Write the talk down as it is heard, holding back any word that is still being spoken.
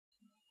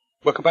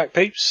Welcome back,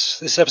 peeps.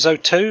 This is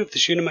episode 2 of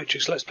this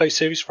Unimatrix Let's Play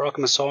series for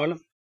Arkham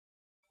Asylum.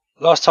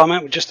 Last time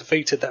out we just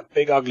defeated that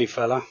big ugly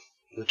fella.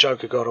 The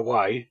Joker got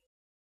away.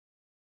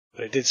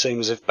 But it did seem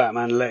as if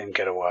Batman let him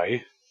get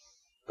away.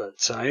 But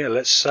yeah,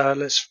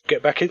 let's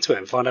get back into it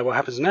and find out what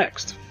happens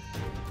next.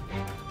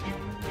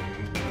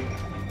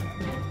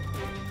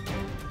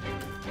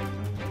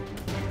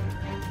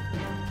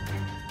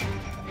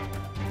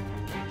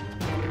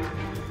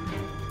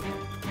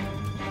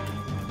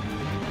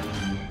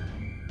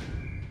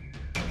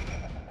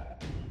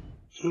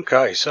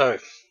 Okay, so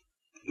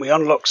we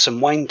unlocked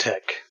some Wayne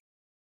Tech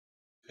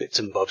bits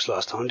and bobs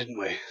last time, didn't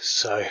we?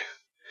 So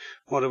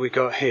what do we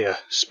got here?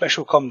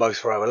 Special combo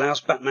throw allows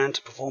Batman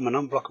to perform an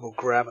unblockable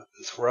grab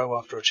and throw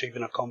after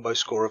achieving a combo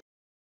score of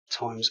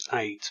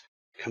 ×8.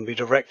 Can be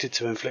directed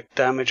to inflict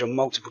damage on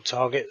multiple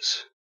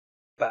targets.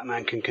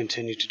 Batman can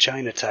continue to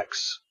chain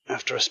attacks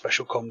after a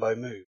special combo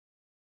move.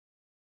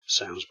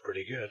 Sounds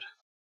pretty good.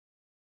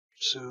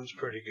 Sounds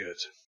pretty good.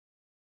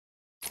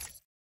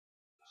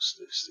 What's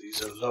this?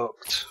 These are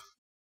locked.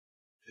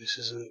 This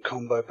isn't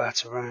combo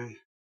Batarang.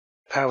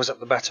 Powers up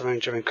the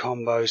Batarang during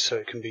combos so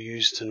it can be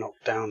used to knock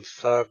down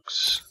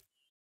thugs.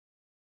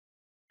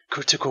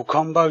 Critical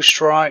combo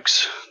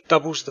strikes.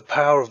 Doubles the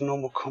power of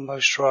normal combo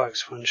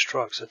strikes when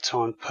strikes are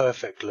timed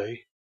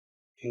perfectly.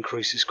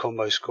 Increases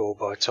combo score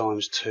by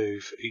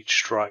 ×2 for each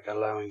strike,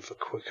 allowing for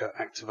quicker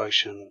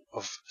activation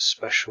of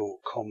special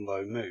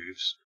combo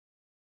moves.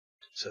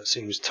 So it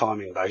seems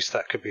timing based.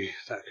 That could be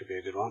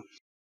a good one.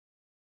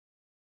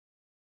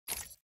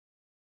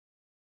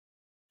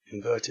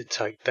 Inverted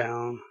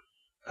takedown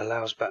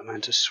allows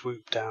Batman to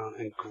swoop down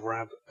and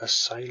grab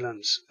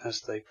assailants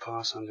as they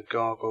pass under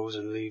gargoyles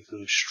and leave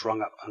them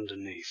strung up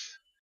underneath.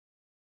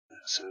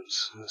 That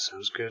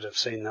sounds good. I've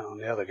seen that on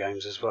the other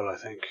games as well, I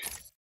think.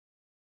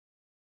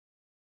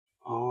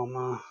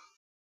 Armor.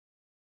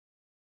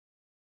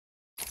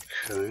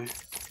 Okay.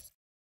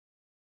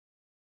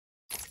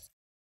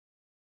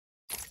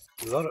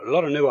 A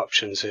lot of new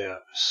options here.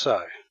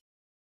 So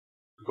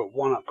we've got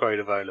one upgrade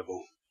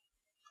available.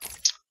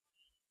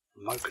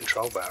 Remote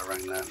control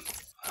Batarang then.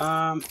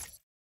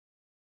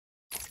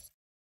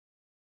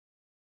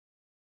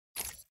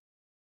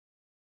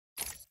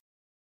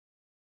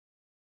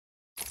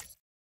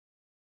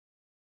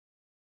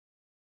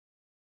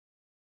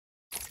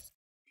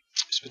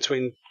 It's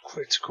between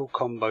critical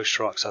combo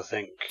strikes, I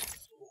think,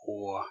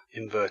 or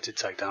inverted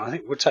takedown. I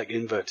think we'll take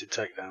inverted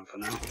takedown for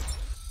now.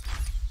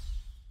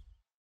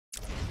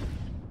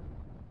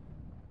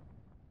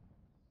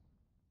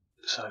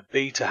 So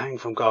B to hang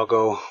from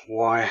gargoyle,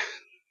 Y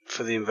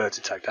for the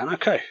inverted takedown.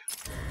 Okay.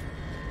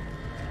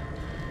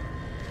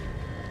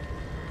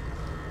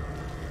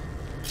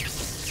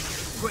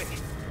 Quick,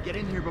 get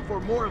in here before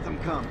more of them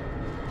come.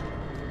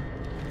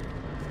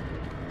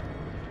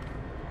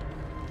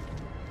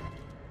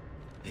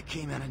 It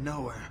came out of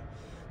nowhere.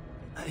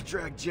 I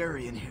dragged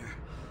Jerry in here,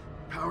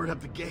 powered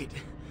up the gate.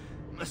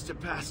 Must have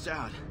passed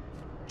out.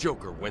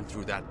 Joker went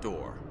through that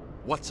door.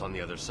 What's on the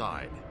other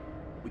side?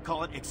 We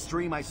call it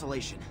extreme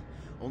isolation.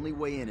 Only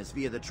way in is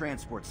via the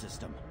transport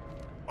system.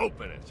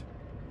 Open it.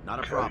 Not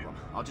a problem.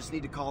 I'll just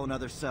need to call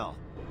another cell.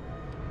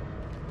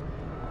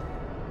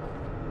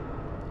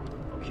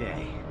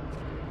 Okay.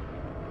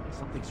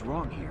 Something's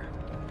wrong here.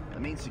 The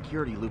main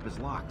security loop is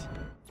locked.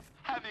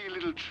 Having a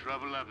little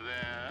trouble up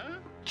there?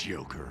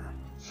 Joker.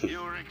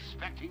 You're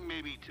expecting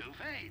maybe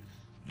Two-Face?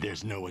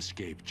 There's no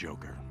escape,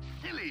 Joker.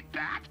 Silly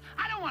bat!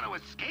 I don't want to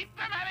escape.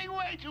 I'm having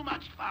way too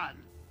much fun.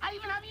 I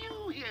even have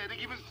you here to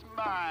give a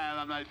smile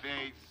on my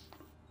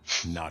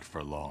face. Not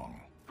for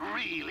long.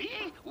 Really?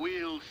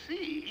 We'll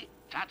see.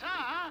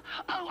 Ta-ta!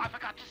 Oh, I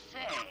forgot to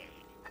say.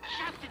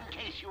 Just in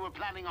case you were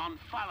planning on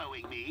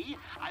following me,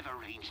 I've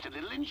arranged a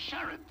little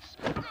insurance.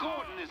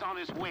 Gordon is on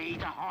his way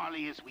to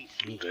Harley as we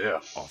speak. Oh dear.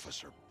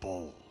 Officer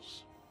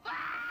Bowles.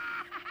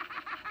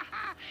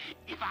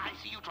 If I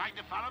see you trying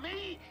to follow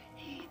me,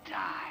 he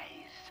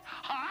dies.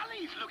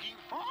 Harley's looking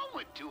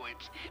forward to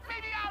it.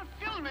 Maybe I'll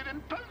film it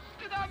and post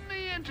it on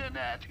the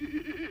internet.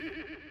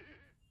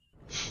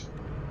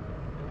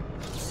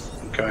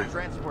 Okay. The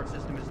transport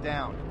system is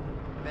down.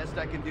 Best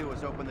I can do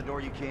is open the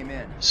door you came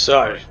in.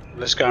 So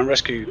let's go and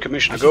rescue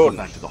Commissioner I should go Gordon.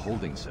 back to the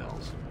holding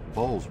cells.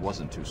 Bowles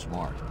wasn't too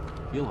smart.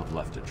 He'll have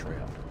left a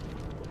trail.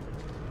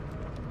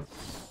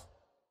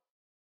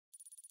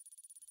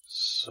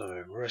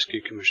 So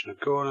rescue Commissioner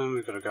Gordon.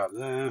 We've got to go up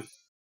there.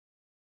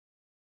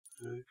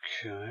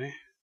 Okay.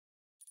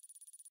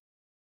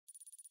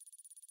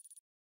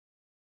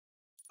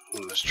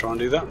 Well, let's try and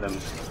do that then.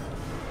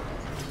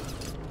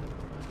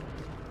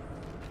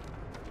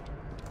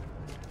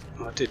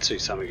 I did see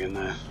something in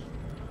there.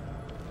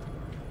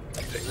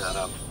 Pick that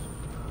up.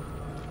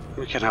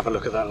 We can have a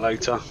look at that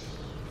later.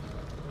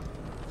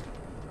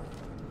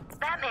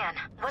 Batman,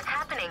 what's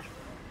happening?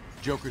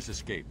 Joker's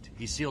escaped.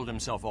 He sealed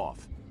himself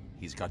off.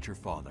 He's got your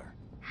father.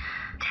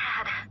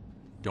 Dad.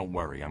 Don't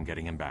worry, I'm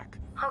getting him back.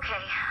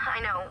 Okay, I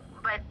know,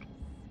 but...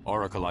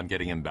 Oracle, I'm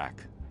getting him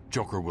back.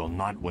 Joker will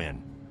not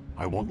win.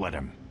 I won't let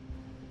him.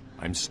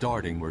 I'm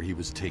starting where he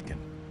was taken.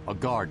 A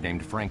guard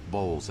named Frank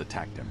Bowles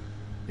attacked him.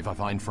 If I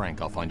find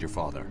Frank, I'll find your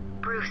father.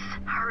 Bruce,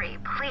 hurry,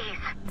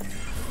 please.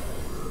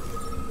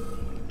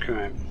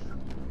 Okay.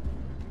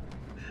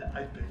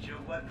 I bet you're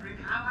wondering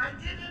how I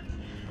did it.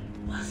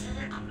 Was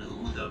it a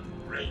clue the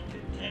great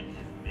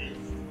detective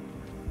missed?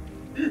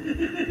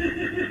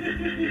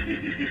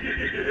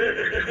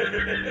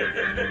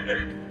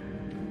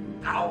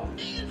 Oh,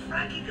 me and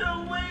Frankie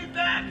go way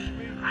back.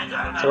 I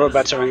got Throw a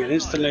batarang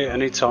instantly at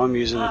any time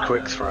using a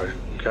quick throw.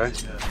 Okay.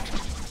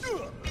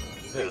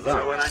 Look at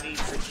So when that. I need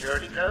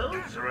security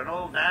codes or an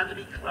old man to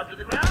be clubbed to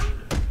the ground,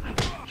 I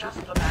can just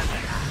the man I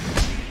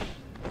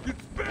have. It's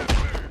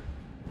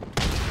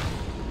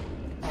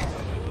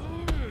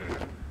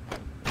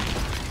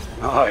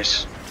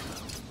Nice.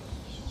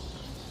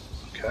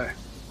 Okay.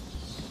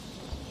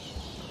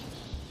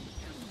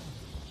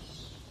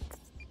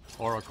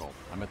 Oracle,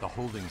 I'm at the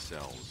holding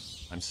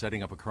cells. I'm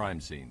setting up a crime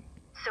scene.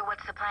 So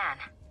what's the plan?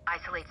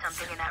 Isolate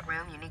something in that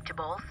room unique to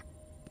Bowles?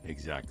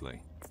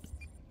 Exactly.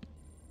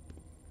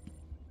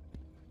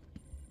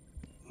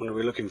 What are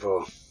we looking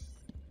for?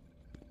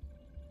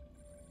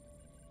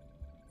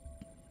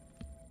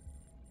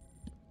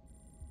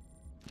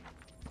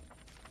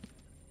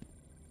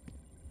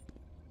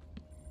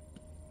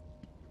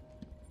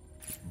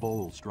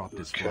 Bowles dropped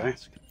his Okay.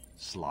 flask.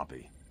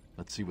 Sloppy.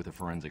 Let's see what the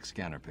forensic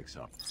scanner picks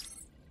up.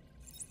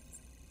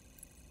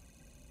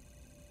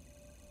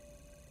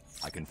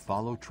 I can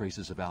follow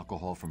traces of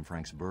alcohol from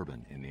Frank's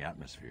bourbon in the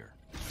atmosphere.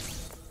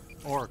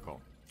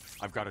 Oracle,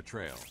 I've got a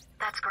trail.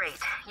 That's great.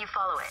 You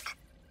follow it.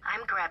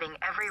 I'm grabbing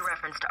every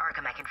reference to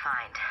Arkham I can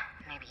find.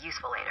 Maybe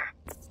useful later.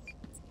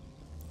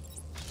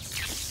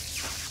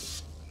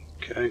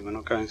 Okay, we're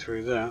not going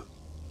through that.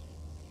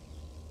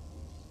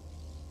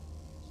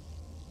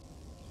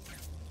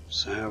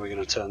 So how are we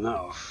going to turn that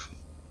off?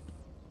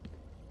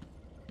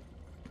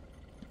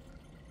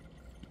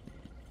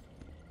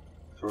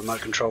 The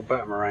remote control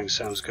batarang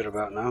sounds good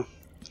about now.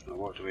 Now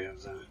what do we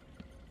have there?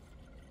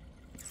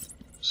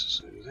 It's the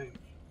same thing.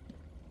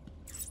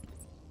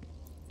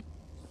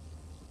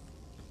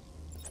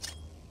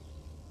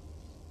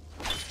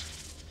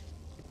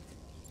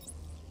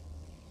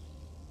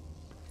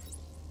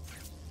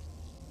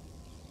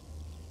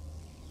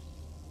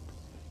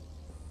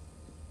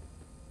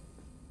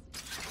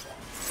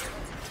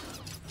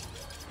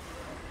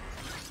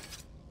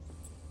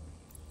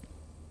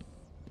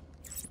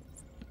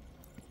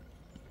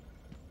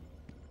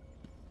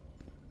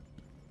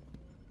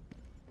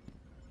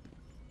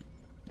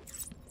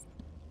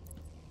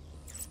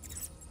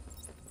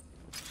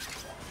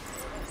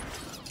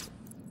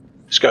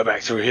 Let's go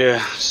back through here,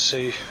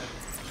 see.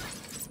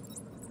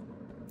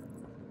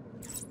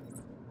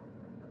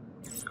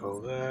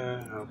 Go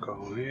there,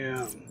 alcohol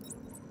here.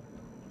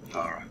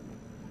 Alright.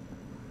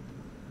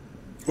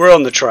 We're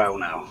on the trail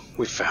now.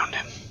 We've found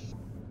him.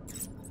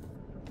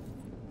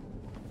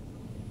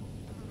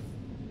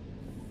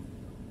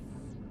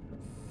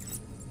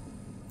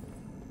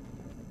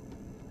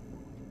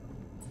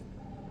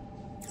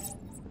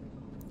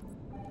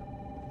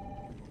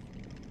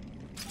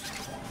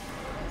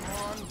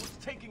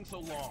 Taking so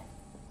long?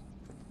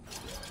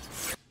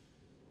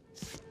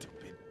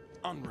 Stupid,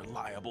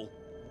 unreliable.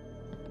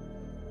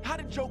 How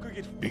did Joker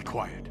get... Be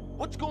quiet.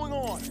 What's going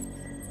on?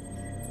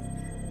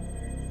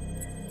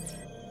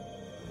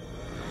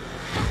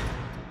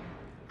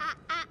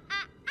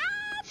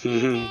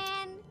 Man,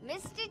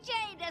 Mr. J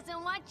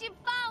doesn't want you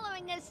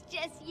following us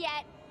just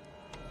yet.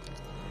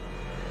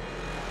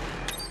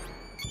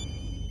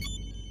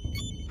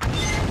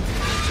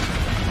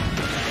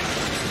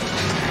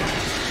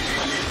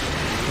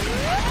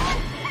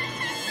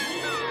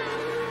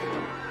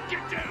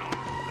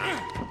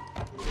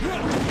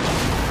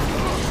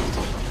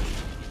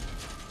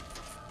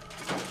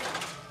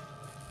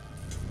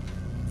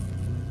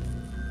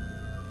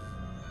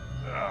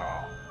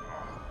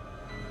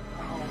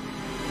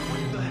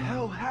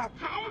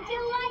 How did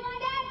you like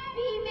that,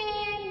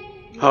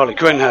 B-Man? Harley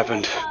Quinn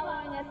happened.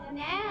 Following us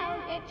now.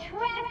 They're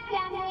trapped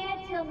down there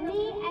till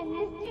me and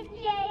Mr.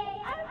 J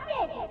are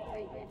ready for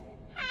you.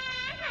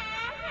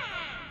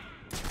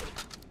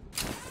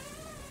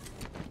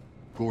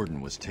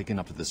 Gordon was taken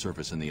up to the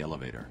surface in the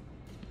elevator.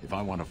 If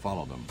I want to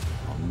follow them,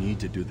 I'll need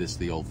to do this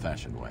the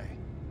old-fashioned way.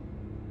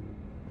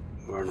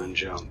 Run and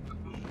jump.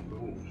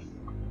 Ooh.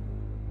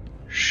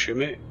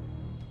 Shimmy.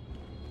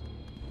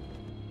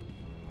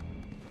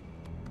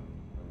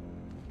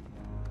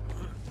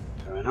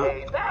 Going up.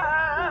 Hey,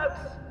 Babs!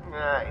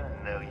 I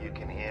know you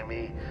can hear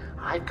me.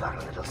 I've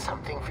got a little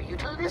something for you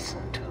to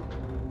listen to.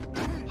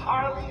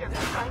 Harley and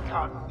Frank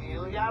are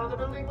nearly out of the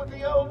building with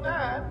the old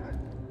man.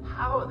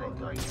 How are they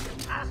going to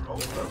get past all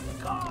those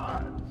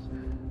guards?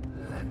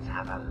 Let's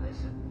have a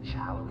listen,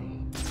 shall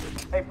we?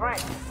 Hey Frank,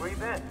 where you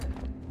been?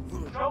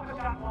 Joker's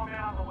got one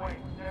man on the way.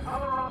 They're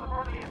coming around the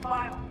front of the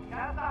asylum. You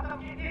gotta stop them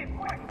getting in.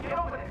 Quick, get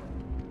over there.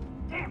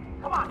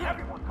 Damn, come on,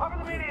 everyone, cover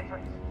the main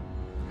entrance.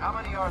 How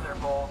many are there,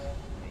 Bowles?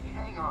 Hey,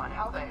 hang on,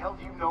 how the hell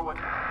do you know what...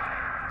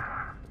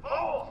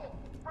 Bowles!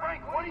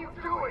 Frank, what are you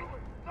doing?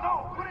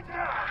 No, put it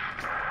down!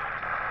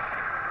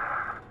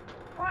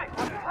 Frank,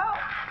 what the hell?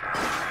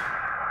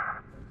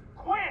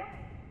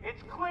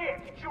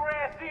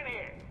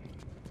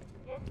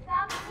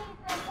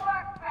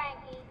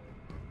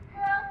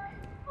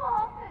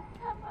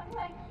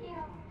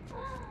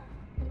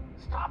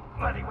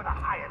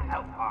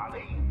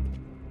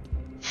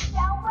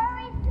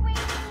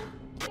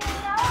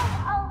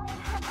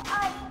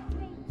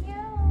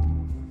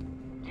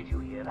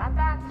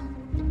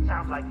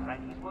 Sounds like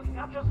Frankie's working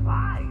out just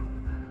fine.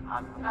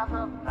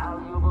 Another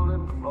valuable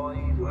employee.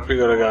 Where have we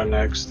got to go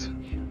next?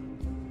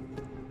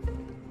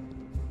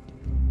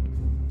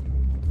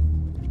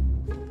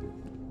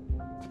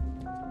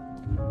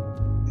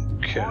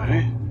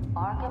 Okay.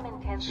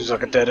 Seems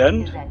like a dead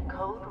end.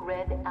 Code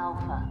Red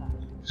Alpha.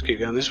 Let's keep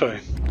going this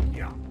way.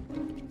 Yeah.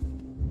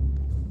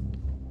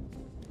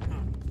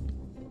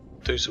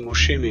 Do some more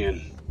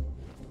shimmying.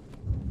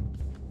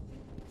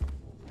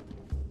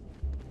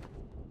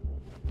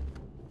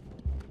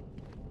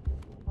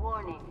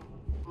 Warning.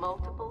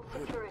 Multiple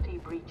security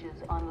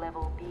breaches on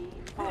level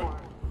B4.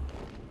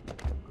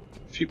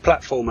 A few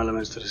platform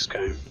elements to this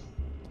game.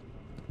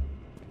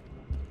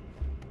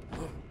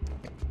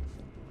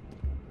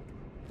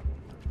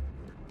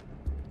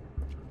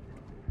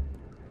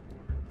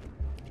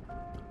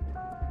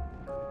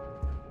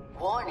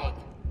 Warning.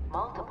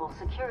 Multiple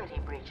security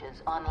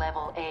breaches on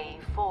level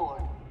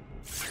A4.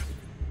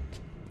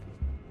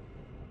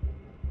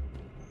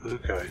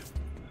 Okay.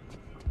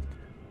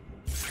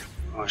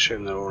 I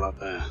assume they're all up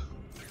there.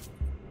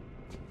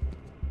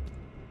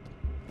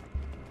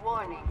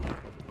 Warning.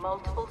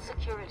 Multiple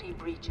security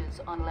breaches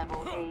on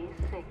level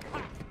A6.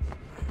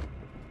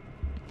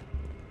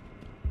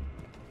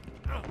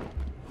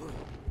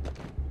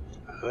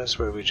 That's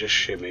where we just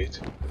shimmied.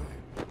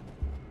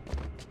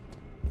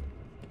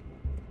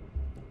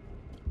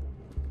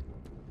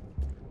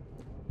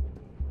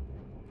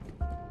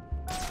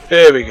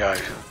 There we go.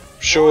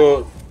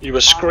 Sure, you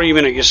were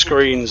screaming at your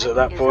screens at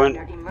that point.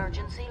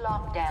 Emergency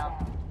lockdown.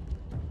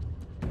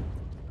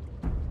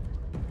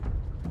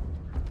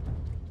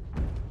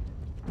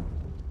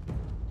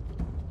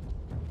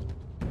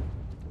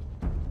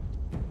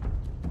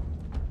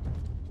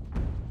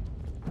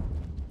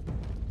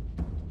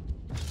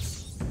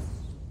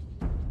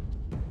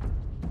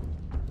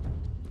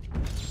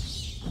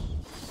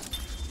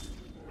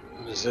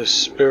 As the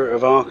spirit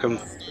of Arkham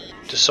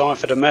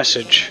deciphered a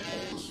message.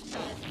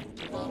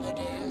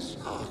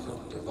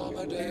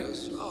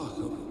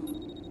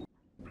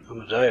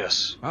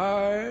 Amadeus.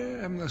 I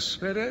am the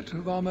spirit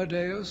of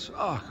Amadeus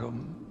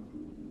Arkham.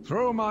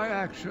 Through my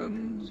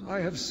actions, I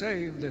have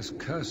saved this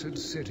cursed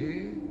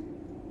city,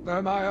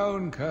 though my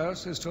own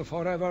curse is to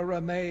forever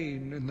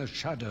remain in the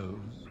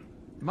shadows.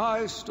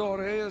 My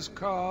story is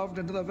carved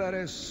into the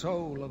very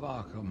soul of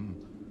Arkham,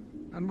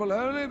 and will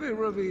only be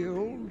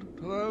revealed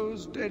to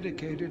those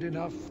dedicated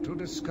enough to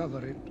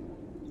discover it.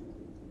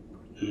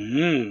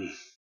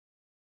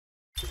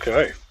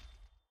 Okay.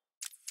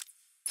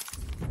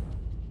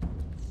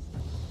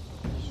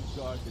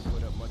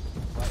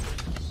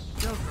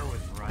 Joker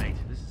was right.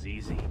 This is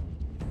easy.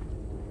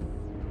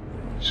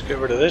 Let's get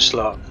rid of this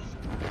lot.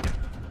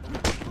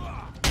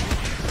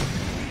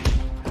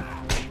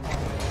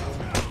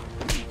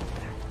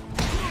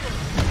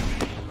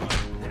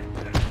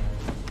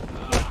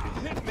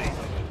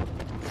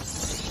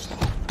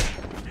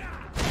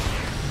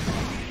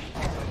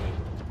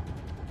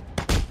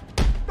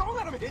 Don't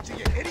let him hit you,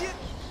 you idiot!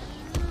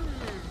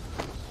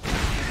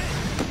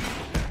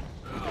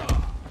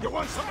 You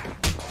want something?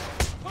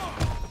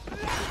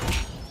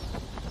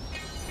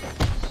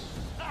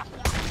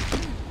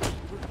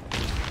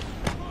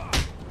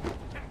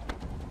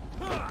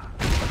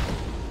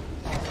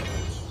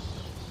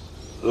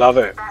 Love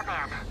it.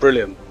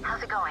 Brilliant.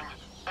 How's it going?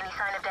 Any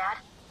sign of Dad?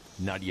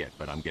 Not yet,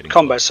 but I'm getting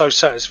Combat's so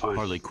satisfying.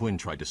 Harley Quinn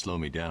tried to slow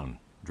me down.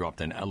 Dropped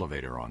an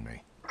elevator on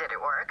me. Did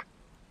it work?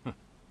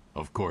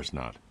 Of course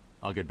not.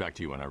 I'll get back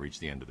to you when I reach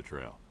the end of the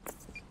trail.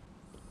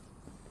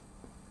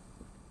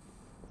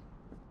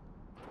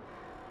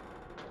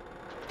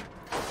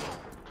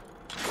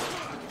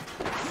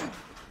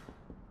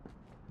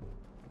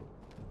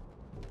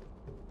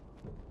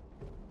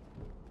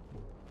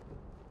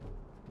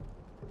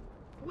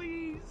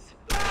 Please!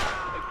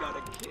 I got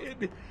a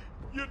kid.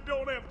 You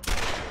don't have to.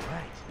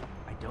 Right.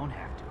 I don't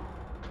have to.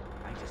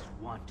 I just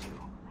want to.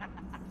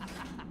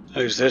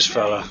 Who's this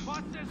fella?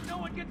 Boss says no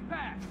one gets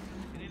past.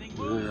 Anything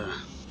moves,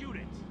 shoot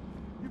it.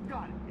 You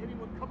got it.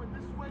 Anyone coming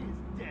this way is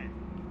dead.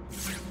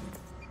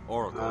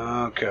 Oracle.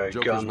 Okay,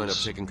 Joker's guns. men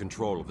have taken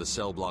control of the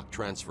cell block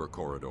transfer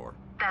corridor.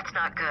 That's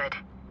not good.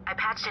 I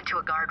patched into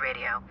a guard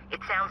radio.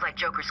 It sounds like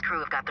Joker's crew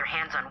have got their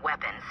hands on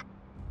weapons.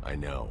 I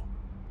know.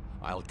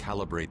 I'll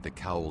calibrate the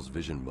Cowl's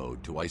vision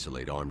mode to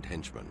isolate armed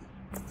henchmen.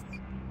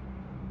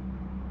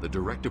 The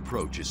direct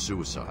approach is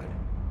suicide.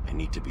 I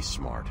need to be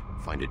smart.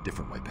 Find a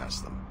different way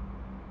past them.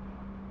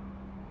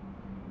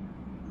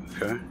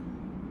 Okay.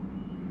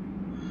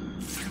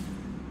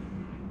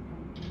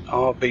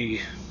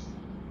 RB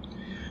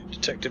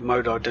detective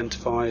mode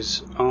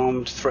identifies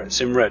armed threats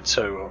in red,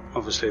 so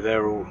obviously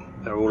they're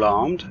all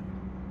armed.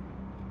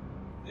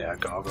 Yeah,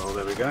 gargoyle,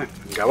 there we go.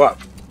 And go up.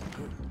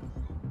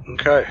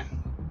 Okay.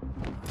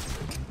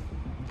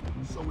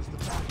 So is the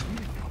back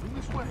coming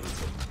this way?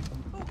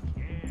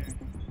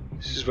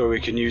 This is where we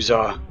can use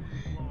our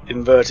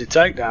inverted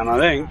takedown, I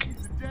think.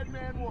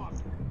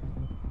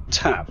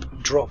 Tap,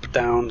 drop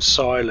down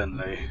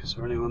silently. Is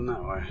there anyone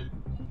that way?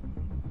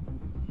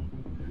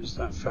 Who's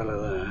that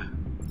fella there?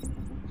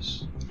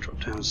 Let's drop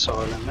down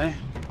silently.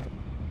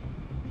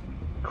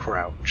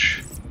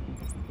 crouch.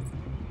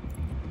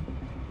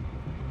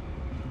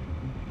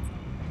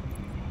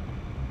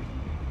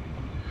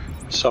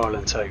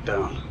 Silent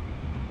takedown.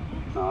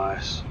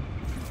 Nice.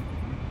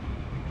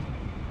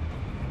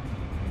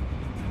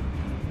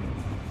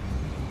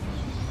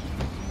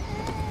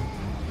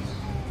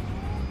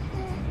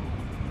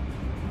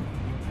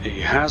 He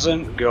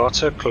hasn't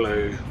got a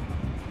clue.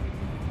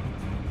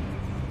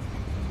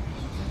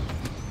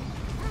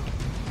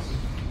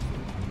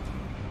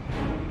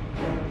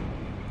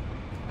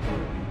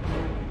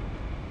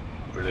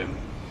 Brilliant.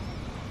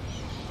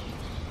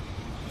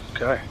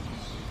 Okay.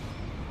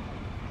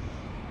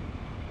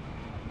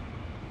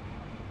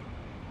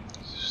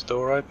 Is this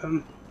door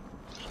open?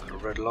 Got a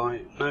red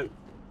light. No.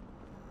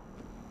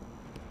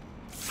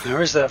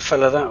 There is that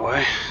fella that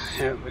way.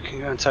 Yeah, we can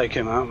go and take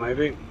him out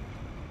maybe.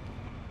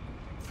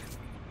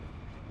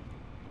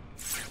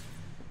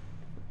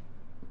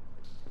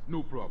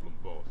 No problem,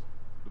 boss.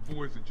 The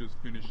boys are just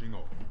finishing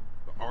off.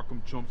 The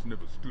Arkham chumps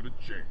never stood a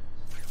chance.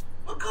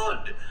 Well,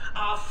 good.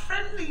 Our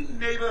friendly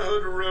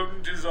neighborhood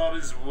rodent is on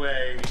his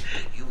way.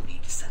 You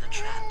need to set a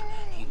trap.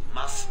 He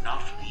must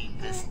not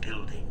leave this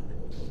building.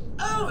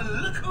 Oh,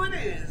 look who it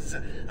is.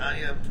 Are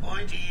your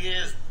pointy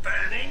ears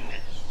burning?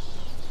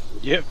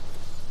 Yep.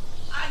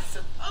 I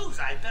suppose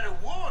I'd better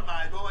warn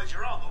my boys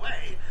you're on the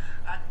way.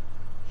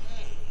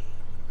 Hey,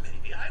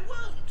 maybe I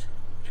won't.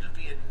 It'll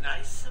be a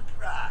nice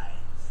surprise.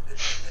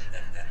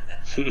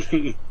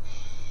 It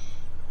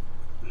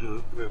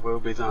will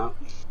be that.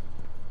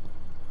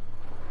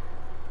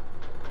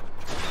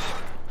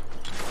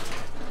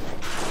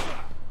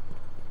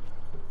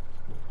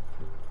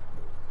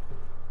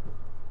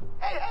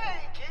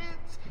 Hey,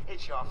 kids!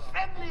 It's your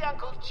friendly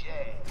Uncle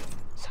Jay.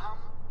 Some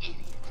idiot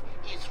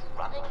is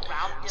running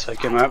around.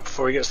 Take him out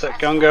before he gets that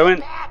gun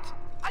going.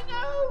 I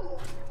know!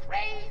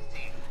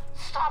 Crazy!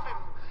 Stop him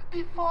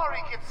before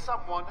he gets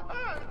someone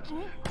hurt.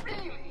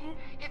 Really,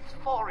 it's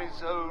for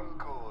his own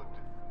good.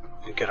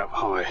 And get up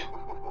high.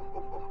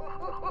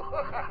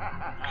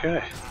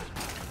 Okay.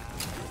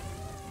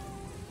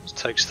 Let's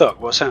take stock.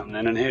 What's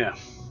happening in here?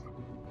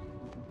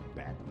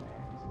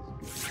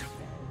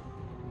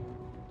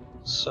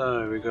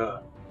 So we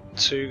got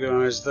 2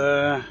 guys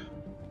there.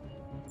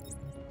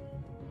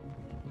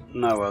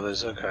 No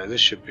others. Okay, this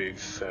should be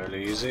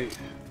fairly easy.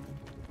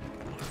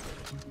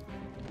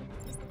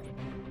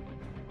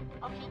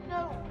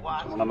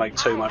 Don't want to make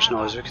too much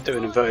noise. We could do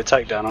an inverted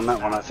takedown on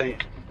that one, I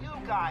think. You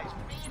guys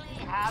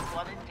really have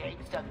what it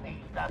takes to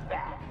beat the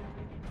bad.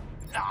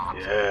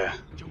 Yeah.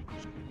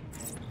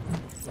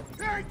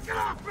 Hey, get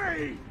off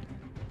me!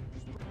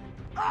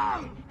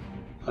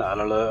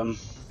 That'll alert them.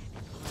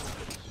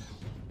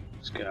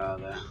 Let's get out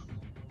of there.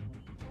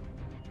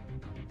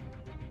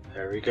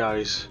 There he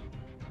goes.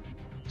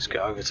 Let's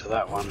get over to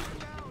that one.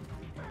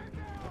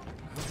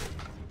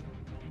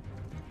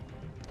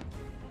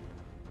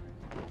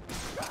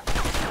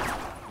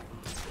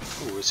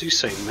 Oh, has he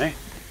seen me?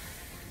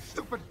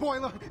 Stupid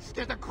boiler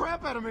scared the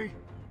crap out of me.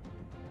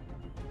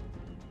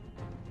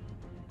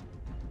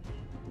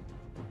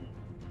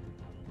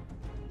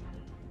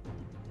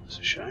 That's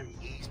a shame.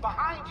 He's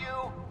behind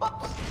you.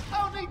 Oops,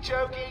 only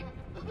joking.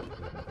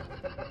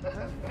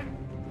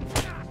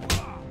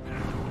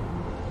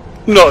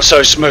 Not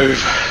so smooth.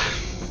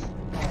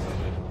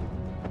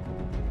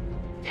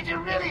 Did you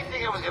really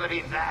think it was going to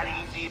be that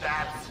easy,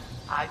 Bats?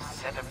 I've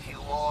sent a few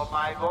more of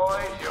my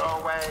boys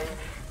your way.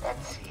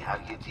 Let's see how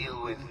you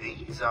deal with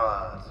these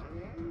odds.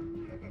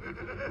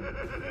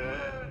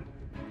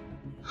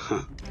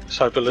 Let's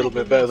hope a little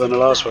bit better than the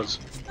last ones.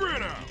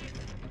 Spread out.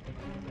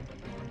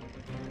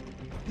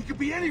 He could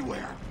be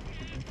anywhere.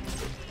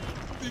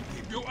 Then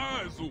keep your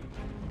eyes open.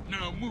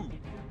 Now move.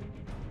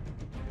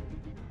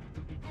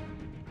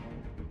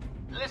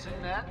 Listen,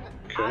 men.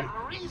 Okay.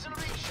 I'm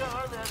reasonably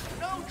sure there's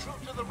no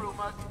truth to the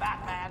rumor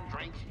Batman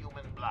drinks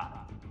human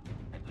blood.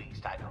 At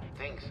least I don't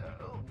think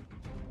so.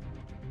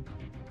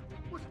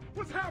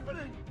 What's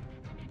happening?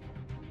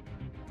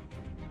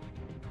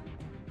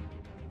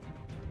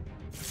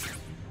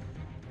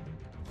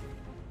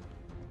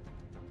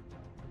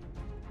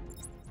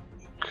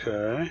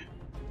 Okay.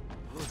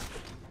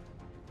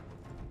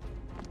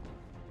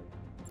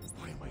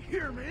 Why am I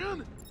here,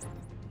 man?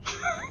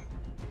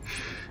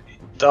 He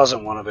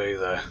doesn't want to be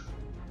there.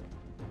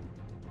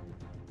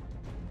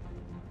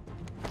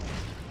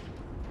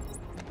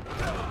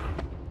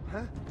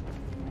 Huh?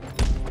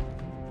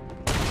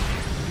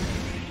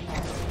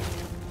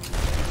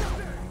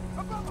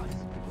 Above us.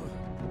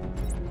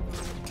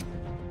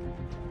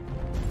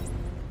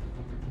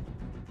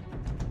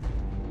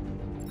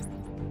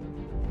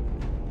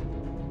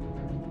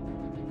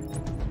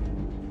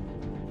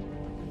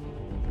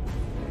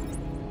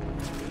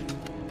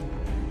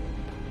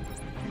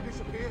 He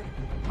disappeared.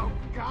 Oh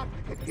God,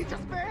 he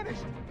just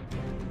vanished.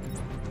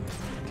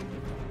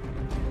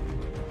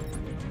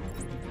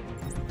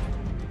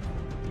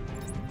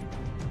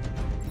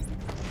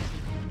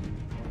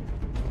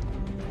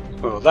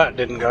 Well, that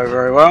didn't go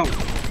very well.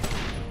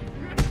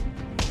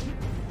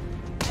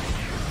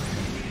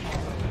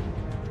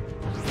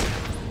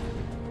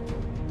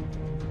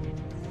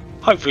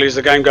 Hopefully as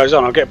the game goes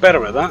on I'll get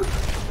better at that.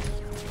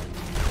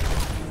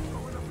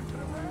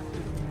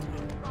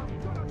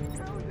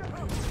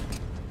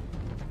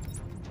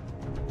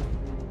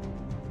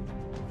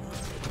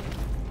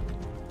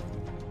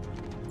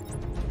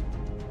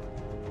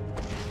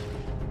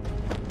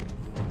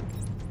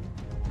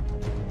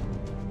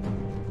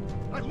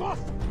 I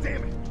lost him,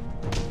 damn it!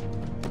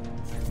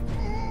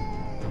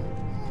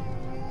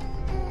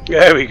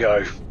 There we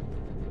go.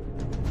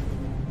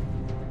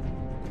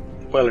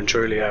 Well and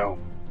truly out.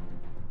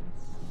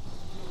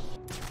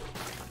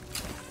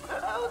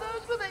 Oh,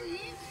 those were the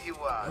easy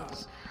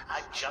ones.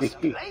 I'm just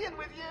playing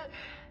with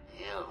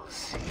you. You'll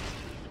see.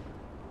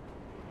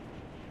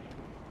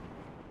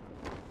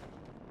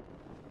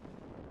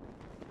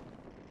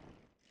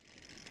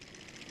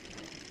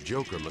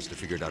 Joker must have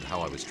figured out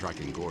how I was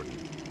tracking Gordon.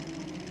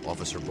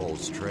 Officer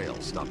Bowles' trail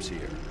stops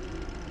here.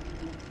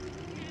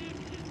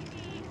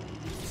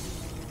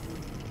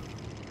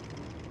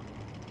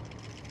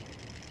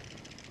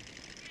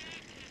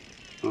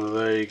 Oh,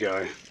 there you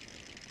go.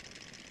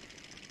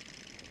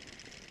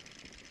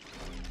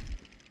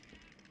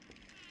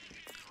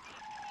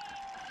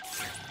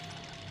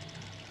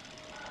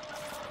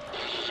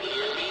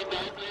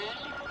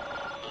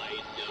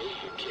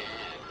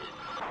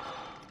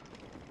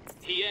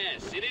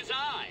 Yes, it is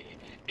I,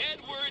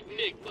 Edward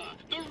Nigma,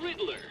 the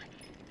Riddler,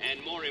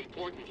 and more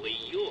importantly,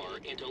 your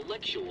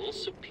intellectual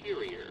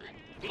superior.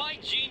 My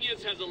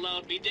genius has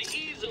allowed me to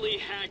easily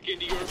hack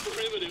into your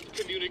primitive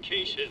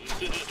communications.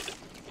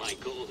 My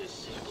goal is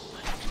simple.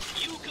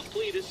 You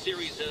complete a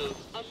series of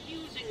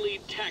amusingly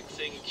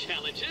taxing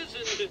challenges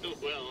and,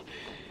 well,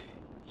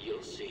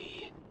 you'll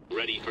see.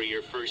 Ready for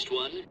your first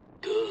one?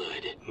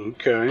 Good.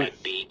 Okay.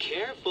 But be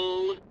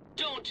careful.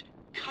 Don't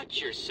cut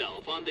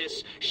yourself on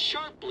this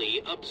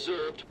sharply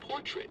observed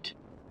portrait.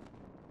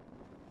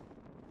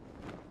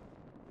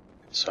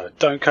 So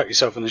don't cut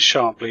yourself on the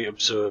sharply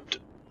observed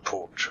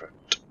portrait.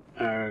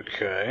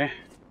 Okay.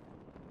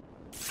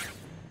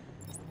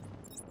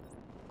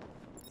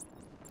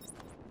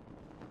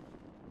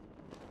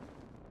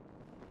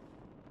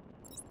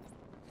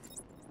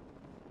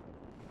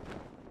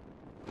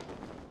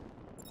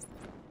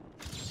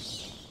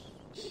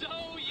 So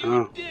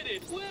you did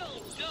it.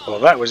 Well done. Well,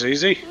 that was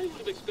easy. I would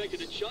have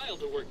expected a child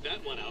to work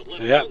that one out,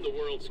 let Yeah. alone the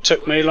world's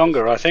Took me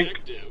longer, I think.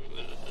 detective.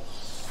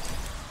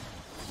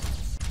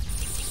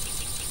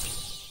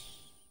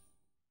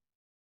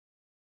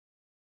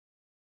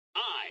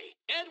 I,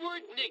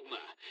 Edward Nigma,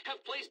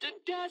 have placed a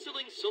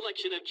dazzling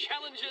selection of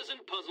challenges and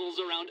puzzles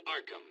around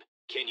Arkham.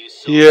 Can you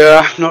solve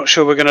Yeah, not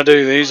sure we're going to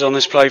do these on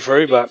this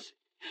playthrough, but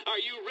Are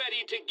you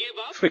ready to give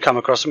up? if we come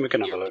across them we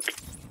can have a look.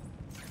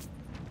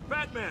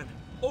 Batman,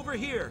 over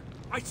here.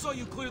 I saw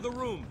you clear the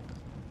room.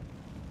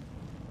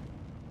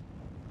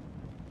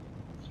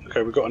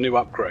 Okay, we've got a new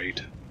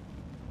upgrade.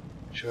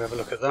 Shall we have a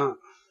look at that?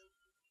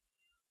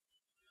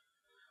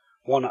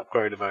 One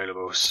upgrade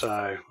available,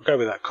 so we'll go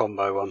with that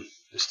combo one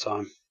this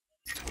time.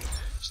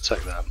 Let's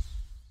take that.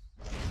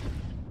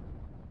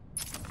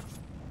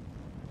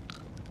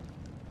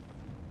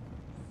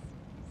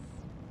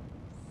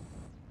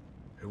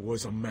 It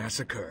was a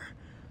massacre.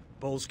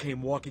 Bowles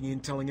came walking in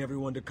telling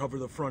everyone to cover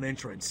the front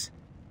entrance.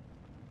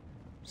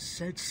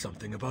 Said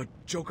something about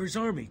Joker's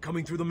army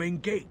coming through the main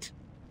gate.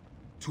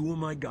 Two of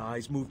my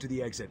guys moved to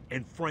the exit,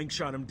 and Frank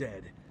shot him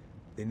dead.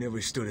 They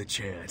never stood a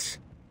chance.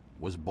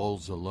 Was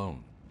Bowles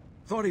alone?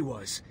 Thought he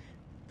was.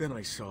 Then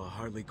I saw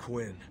Harley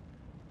Quinn.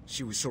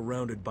 She was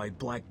surrounded by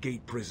Black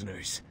Gate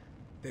prisoners.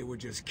 They were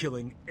just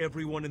killing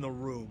everyone in the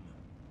room.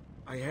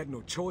 I had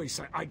no choice.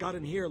 I got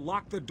in here,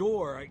 locked the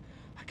door.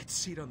 I could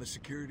see it on the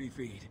security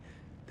feed.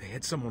 They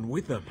had someone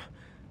with them.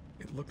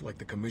 It looked like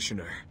the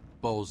commissioner.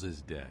 Bowles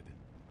is dead.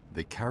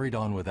 They carried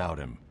on without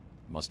him.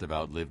 Must have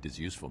outlived his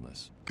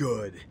usefulness.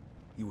 Good.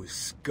 He was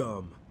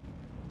scum.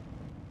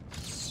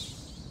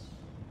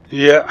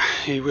 Yeah,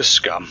 he was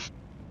scum.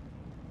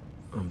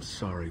 I'm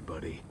sorry,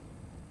 buddy.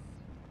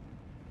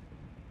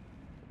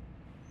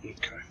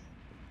 Okay.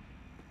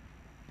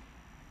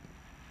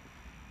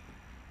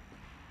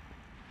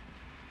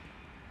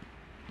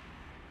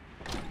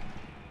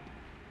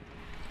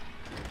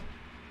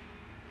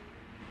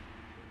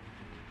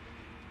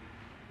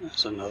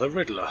 That's another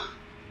Riddler.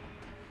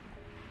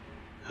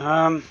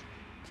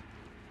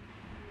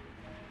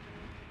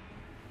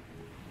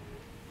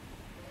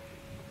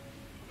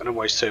 I don't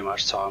waste too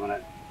much time on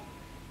it.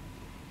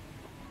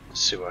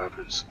 Let's see what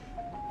happens.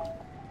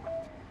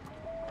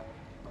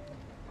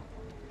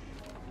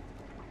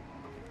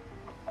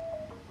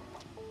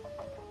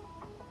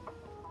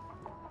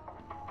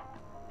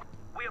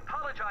 We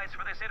apologize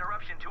for this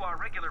interruption to our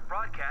regular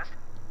broadcast.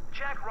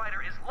 Jack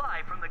Ryder is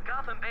live from the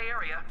Gotham Bay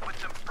area with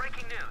some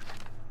breaking news.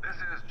 This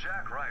is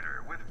Jack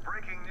Ryder with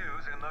breaking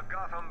news in the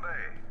Gotham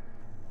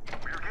Bay.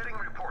 We are getting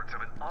reports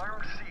of an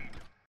armed siege.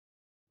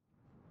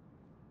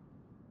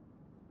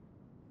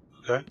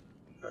 Okay,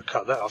 I'll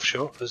cut that off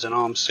short. There's an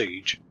armed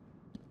siege.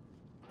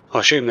 I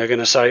assume they're going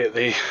to say at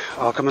the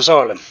Arkham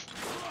Asylum.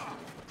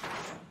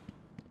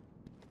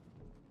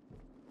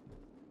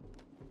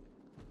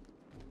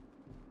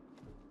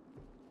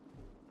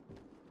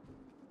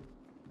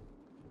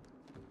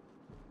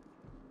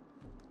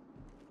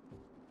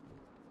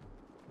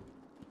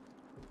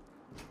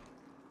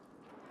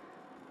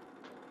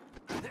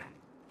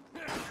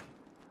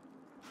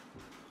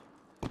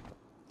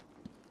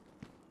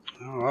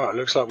 Right,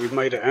 looks like we've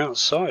made it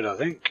outside, I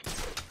think.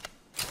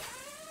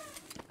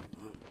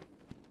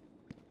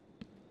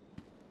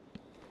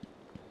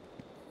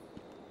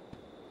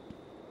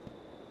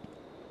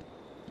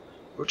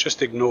 We'll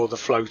just ignore the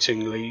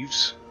floating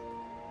leaves.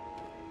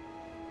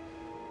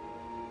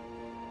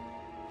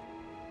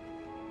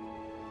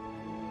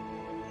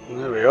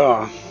 There we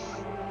are.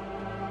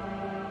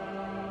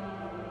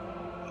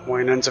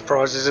 Wayne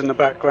Enterprises in the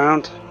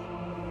background.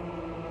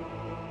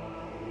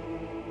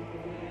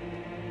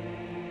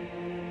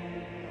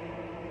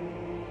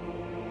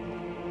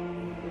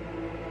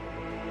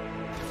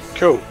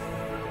 Cool.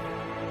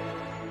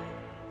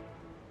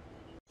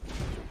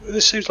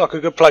 This seems like a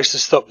good place to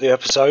stop the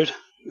episode.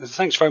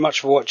 Thanks very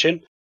much for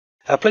watching.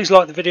 Please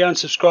like the video and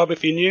subscribe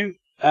if you're new,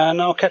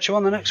 and I'll catch you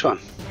on the next one.